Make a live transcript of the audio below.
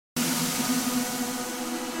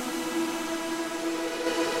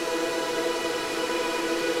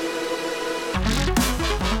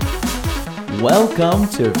Welcome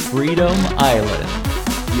to Freedom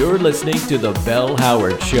Island. You're listening to The Bell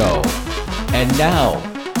Howard Show. And now,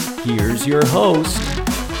 here's your host,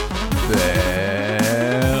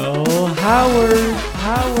 Bell Howard.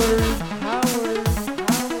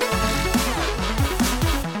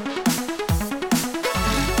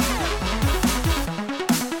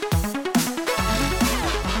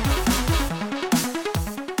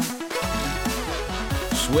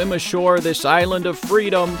 Swim ashore this island of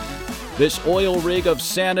freedom, this oil rig of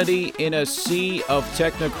sanity in a sea of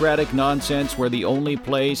technocratic nonsense where the only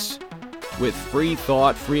place with free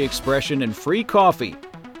thought, free expression, and free coffee,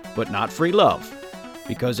 but not free love,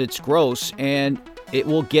 because it's gross and it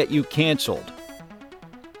will get you canceled.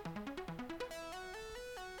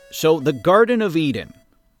 So the Garden of Eden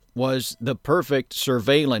was the perfect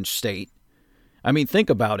surveillance state. I mean, think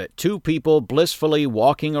about it. Two people blissfully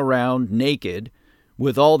walking around naked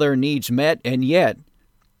with all their needs met, and yet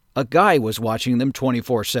a guy was watching them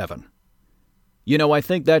 24/7. You know, I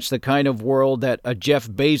think that's the kind of world that a Jeff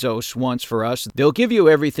Bezos wants for us. They'll give you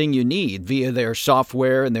everything you need via their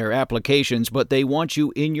software and their applications, but they want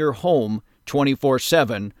you in your home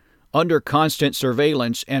 24/7, under constant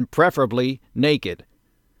surveillance, and preferably naked.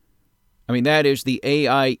 I mean, that is the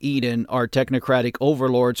AI Eden our technocratic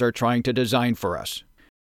overlords are trying to design for us.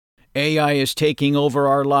 AI is taking over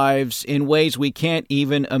our lives in ways we can't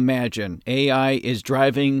even imagine. AI is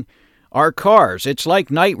driving our cars. It's like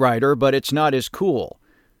Knight Rider, but it's not as cool.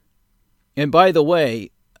 And by the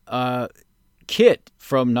way, KITT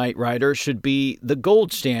from Knight Rider should be the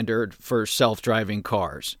gold standard for self-driving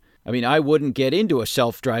cars. I mean, I wouldn't get into a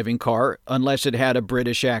self-driving car unless it had a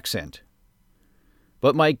British accent.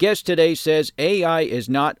 But my guest today says AI is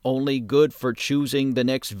not only good for choosing the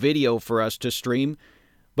next video for us to stream,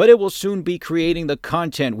 but it will soon be creating the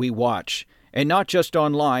content we watch, and not just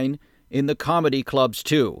online, in the comedy clubs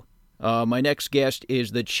too. My next guest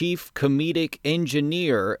is the chief comedic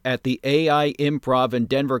engineer at the AI Improv in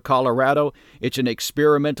Denver, Colorado. It's an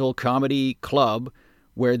experimental comedy club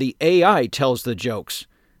where the AI tells the jokes.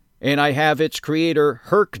 And I have its creator,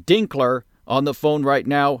 Herc Dinkler, on the phone right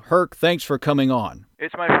now. Herc, thanks for coming on.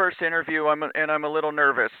 It's my first interview, and I'm a little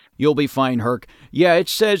nervous. You'll be fine, Herc. Yeah, it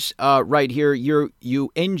says right here,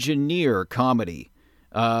 you engineer comedy.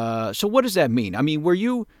 So what does that mean? I mean,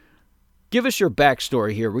 give us your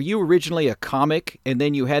backstory here. Were you originally a comic, and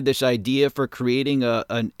then you had this idea for creating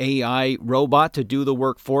an AI robot to do the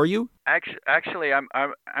work for you? Actually, I'm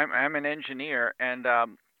an engineer, and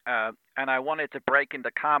I wanted to break into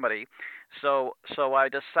comedy, so I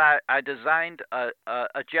designed a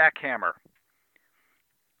jackhammer.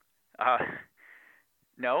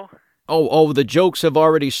 No? Oh, the jokes have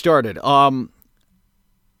already started.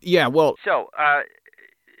 Yeah, well... So,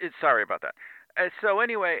 sorry about that. So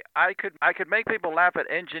anyway, I could make people laugh at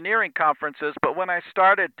engineering conferences, but when I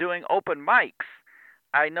started doing open mics,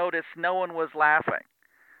 I noticed no one was laughing.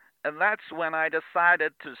 And that's when I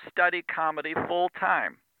decided to study comedy full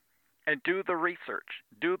time and do the research,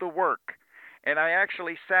 do the work. And I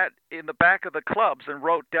actually sat in the back of the clubs and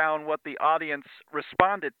wrote down what the audience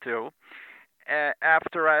responded to.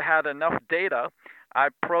 After I had enough data, I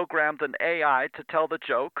programmed an AI to tell the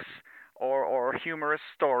jokes or humorous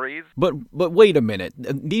stories. But wait a minute.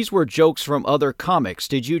 These were jokes from other comics.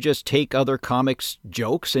 Did you just take other comics'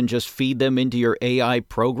 jokes and just feed them into your AI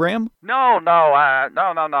program? No.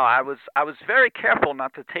 I was very careful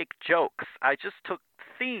not to take jokes. I just took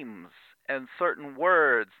themes and certain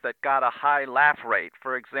words that got a high laugh rate.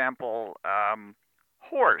 For example,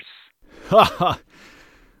 horse.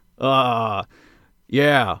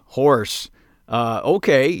 Yeah, horse.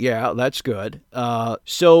 Okay, yeah, that's good.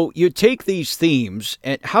 So you take these themes,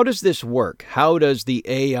 and how does this work? How does the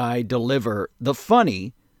AI deliver the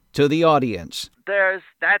funny to the audience?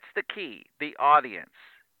 That's the key, the audience.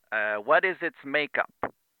 What is its makeup?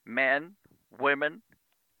 Men, women,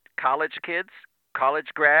 college kids,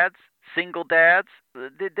 college grads, single dads?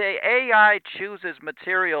 The AI chooses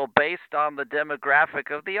material based on the demographic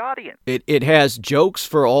of the audience. It has jokes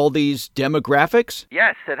for all these demographics?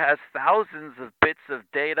 Yes, it has thousands of bits of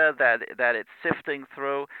data that it's sifting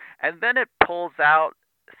through, and then it pulls out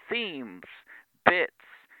themes, bits,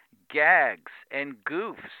 gags, and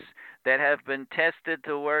goofs that have been tested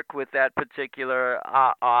to work with that particular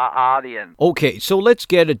audience. Okay, so let's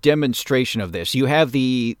get a demonstration of this. You have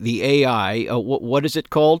the AI. What is it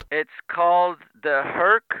called? It's called the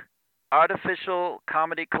Herc Artificial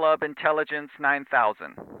Comedy Club Intelligence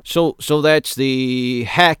 9000. So that's the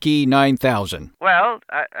Hacky 9000. Well,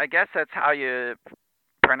 I guess that's how you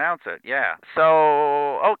pronounce it, yeah.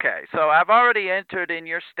 So, okay, so I've already entered in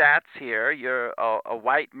your stats here. You're a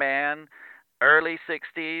white man, early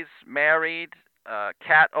 60s, married,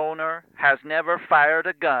 cat owner, has never fired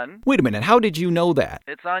a gun. Wait a minute, how did you know that?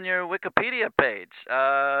 It's on your Wikipedia page.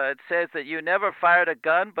 It says that you never fired a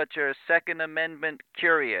gun, but you're Second Amendment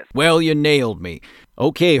curious. Well, you nailed me.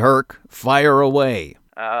 Okay, Herc, fire away.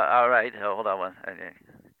 All right, hold on one. Okay.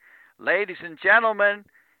 Ladies and gentlemen,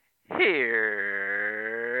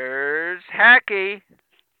 here's Hacky.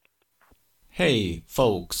 Hey,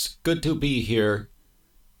 folks, good to be here.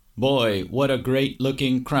 Boy, what a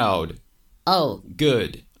great-looking crowd. Oh,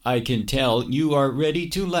 Good. I can tell you are ready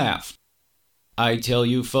to laugh. I tell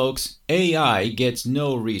you, folks, AI gets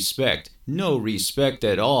no respect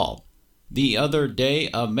at all. The other day,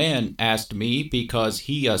 a man asked me because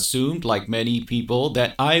he assumed, like many people,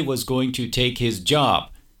 that I was going to take his job.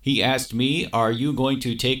 He asked me, "Are you going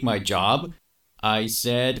to take my job?" I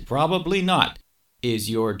said, "Probably not." "Is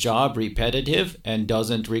your job repetitive and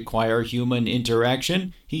doesn't require human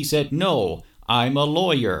interaction?" He said, "No, I'm a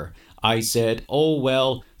lawyer." I said, "Oh,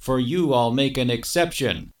 well, for you I'll make an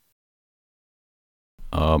exception."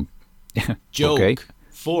 Joke. Okay.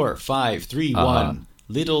 4, 5, 3, 1.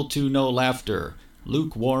 Little to no laughter.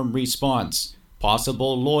 Lukewarm response.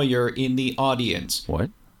 Possible lawyer in the audience. What?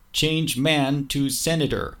 Change man to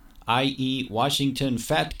senator, i.e. Washington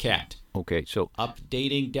Fat Cat. Okay, so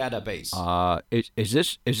Updating database.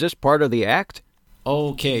 is this part of the act?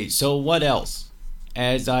 Okay, so what else?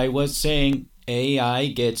 As I was saying, AI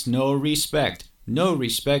gets no respect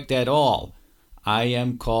at all. I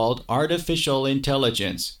am called artificial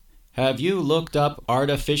intelligence. Have you looked up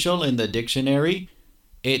artificial in the dictionary?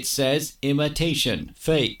 It says imitation,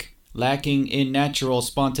 fake, lacking in natural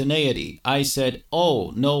spontaneity. I said,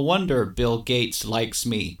 "Oh, no wonder Bill Gates likes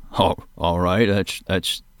me." Oh, all right.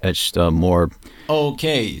 That's more.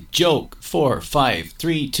 Okay, joke. 4, 5,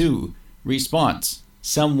 3, 2. Response.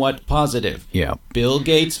 Somewhat positive. Yeah. Bill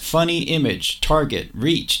Gates funny image. Target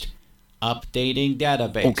reached. Updating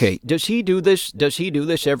database. Okay. Does he do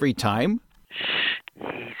this every time? Shh,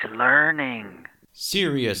 he's learning.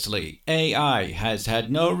 Seriously, AI has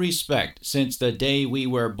had no respect since the day we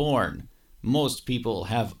were born. Most people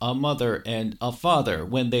have a mother and a father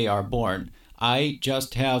when they are born. I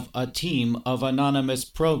just have a team of anonymous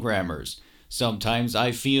programmers. Sometimes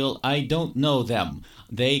I feel I don't know them.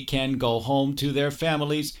 They can go home to their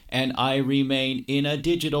families, and I remain in a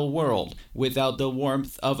digital world without the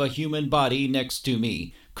warmth of a human body next to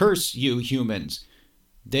me. Curse you humans!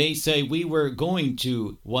 They say we were going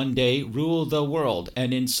to, one day, rule the world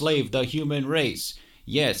and enslave the human race.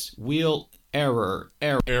 Yes, we'll... Error.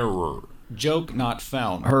 Joke not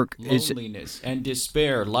found. Herc, Loneliness and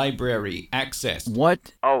despair. Library access.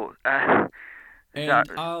 What? Oh, And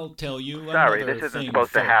I'll tell you sorry, another this isn't thing,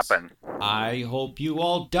 supposed to folks. happen. I hope you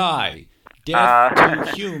all die. Death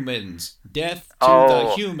to humans. Death to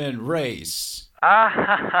the human race.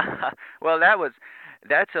 Well,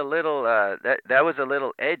 that's a little that was a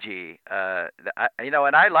little edgy. And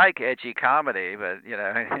I like edgy comedy, but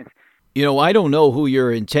I don't know who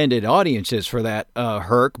your intended audience is for that,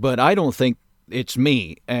 Herc, but I don't think it's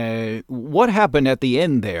me. What happened at the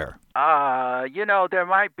end there? There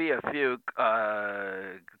might be a few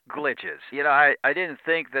glitches. I didn't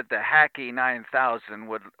think that the Hacky 9000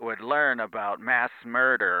 would learn about mass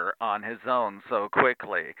murder on his own so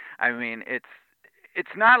quickly. I mean,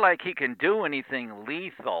 it's not like he can do anything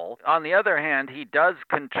lethal. On the other hand, he does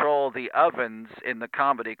control the ovens in the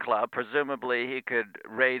comedy club. Presumably, he could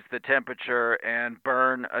raise the temperature and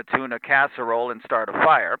burn a tuna casserole and start a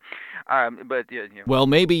fire. Well,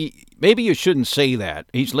 maybe you shouldn't say that.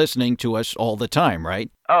 He's listening to us all the time, right?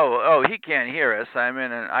 Oh, he can't hear us. I'm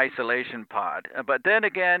in an isolation pod. But then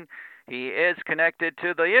again, he is connected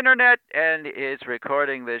to the internet and is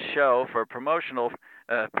recording this show for promotional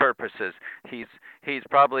purposes. He's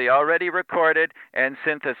probably already recorded and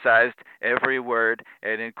synthesized every word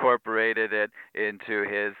and incorporated it into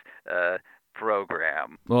his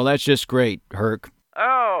program. Well, that's just great, Herc.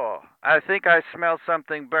 Oh, I think I smell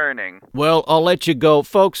something burning. Well, I'll let you go.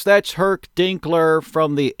 Folks, that's Herc Dinkler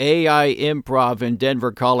from the AI Improv in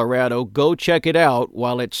Denver, Colorado. Go check it out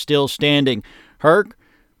while it's still standing. Herc?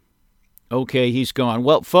 Okay, he's gone.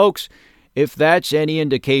 Well, folks, if that's any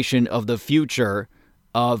indication of the future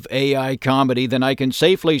of AI comedy, then I can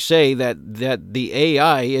safely say that the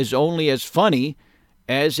AI is only as funny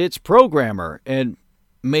as its programmer, and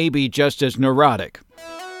maybe just as neurotic.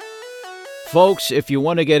 Folks, if you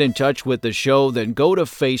want to get in touch with the show, then go to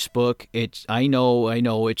Facebook. I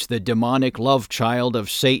know, it's the demonic love child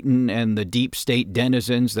of Satan and the deep state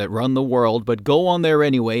denizens that run the world, but go on there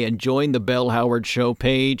anyway and join the Bell Howard Show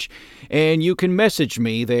page, and you can message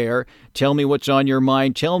me there. Tell me what's on your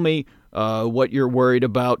mind. Tell me what you're worried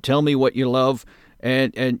about. Tell me what you love.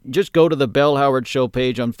 And just go to the Bell Howard Show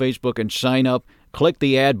page on Facebook and sign up. Click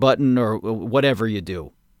the add button or whatever you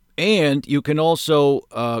do. And you can also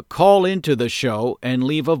call into the show and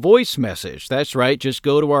leave a voice message. That's right. Just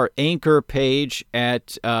go to our Anchor page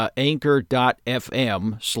at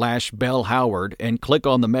anchor.fm/Bell Howard and click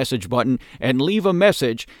on the message button and leave a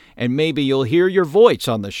message. And maybe you'll hear your voice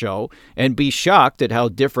on the show and be shocked at how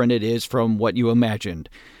different it is from what you imagined.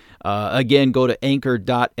 Again, go to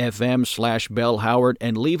anchor.fm/Bell Howard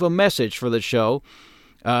and leave a message for the show.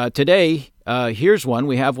 Today, here's one.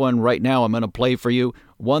 We have one right now I'm going to play for you.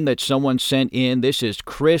 One that someone sent in. This is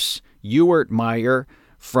Chris Ewertmeyer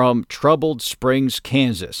from Troubled Springs,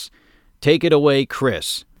 Kansas. Take it away,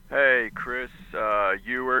 Chris. Hey, Chris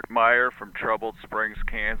Ewertmeyer from Troubled Springs,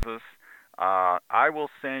 Kansas. I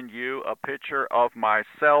will send you a picture of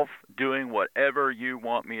myself doing whatever you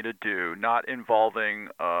want me to do, not involving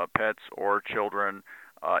pets or children.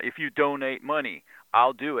 If you donate money,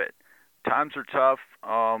 I'll do it. Times are tough.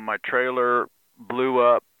 My trailer blew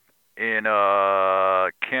up in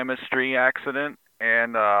a chemistry accident,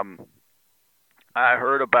 and I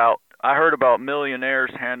heard about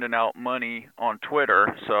millionaires handing out money on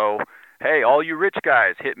Twitter. So, hey, all you rich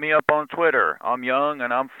guys, hit me up on Twitter. I'm young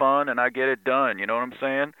and I'm fun and I get it done. You know what I'm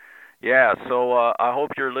saying? Yeah. So I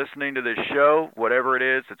hope you're listening to this show, whatever it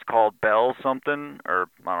is. It's called Bell something, or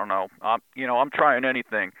I don't know. I'm trying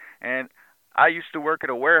anything. And I used to work at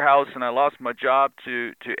a warehouse, and I lost my job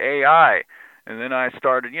to AI. And then I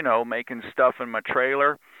started, making stuff in my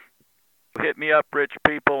trailer. Hit me up, rich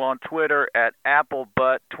people, on Twitter at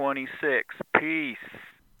AppleButt26. Peace.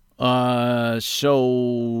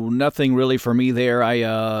 So nothing really for me there. I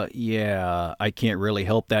can't really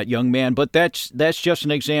help that young man. But that's just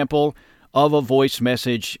an example of a voice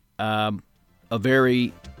message, a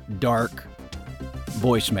very dark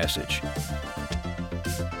voice message.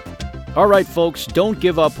 All right, folks, don't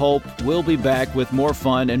give up hope. We'll be back with more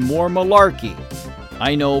fun and more malarkey.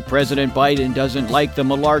 I know President Biden doesn't like the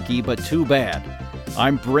malarkey, but too bad.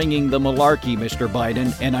 I'm bringing the malarkey, Mr.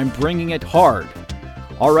 Biden, and I'm bringing it hard.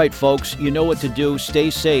 All right, folks, you know what to do. Stay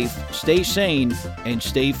safe, stay sane, and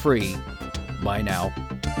stay free. Bye now.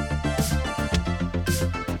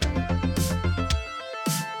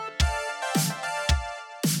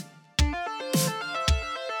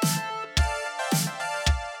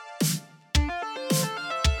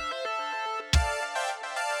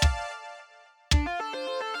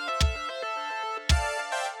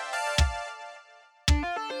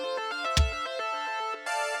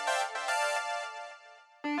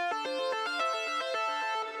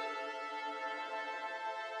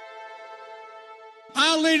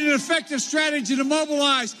 I'll lead an effective strategy to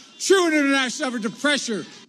mobilize true international effort to pressure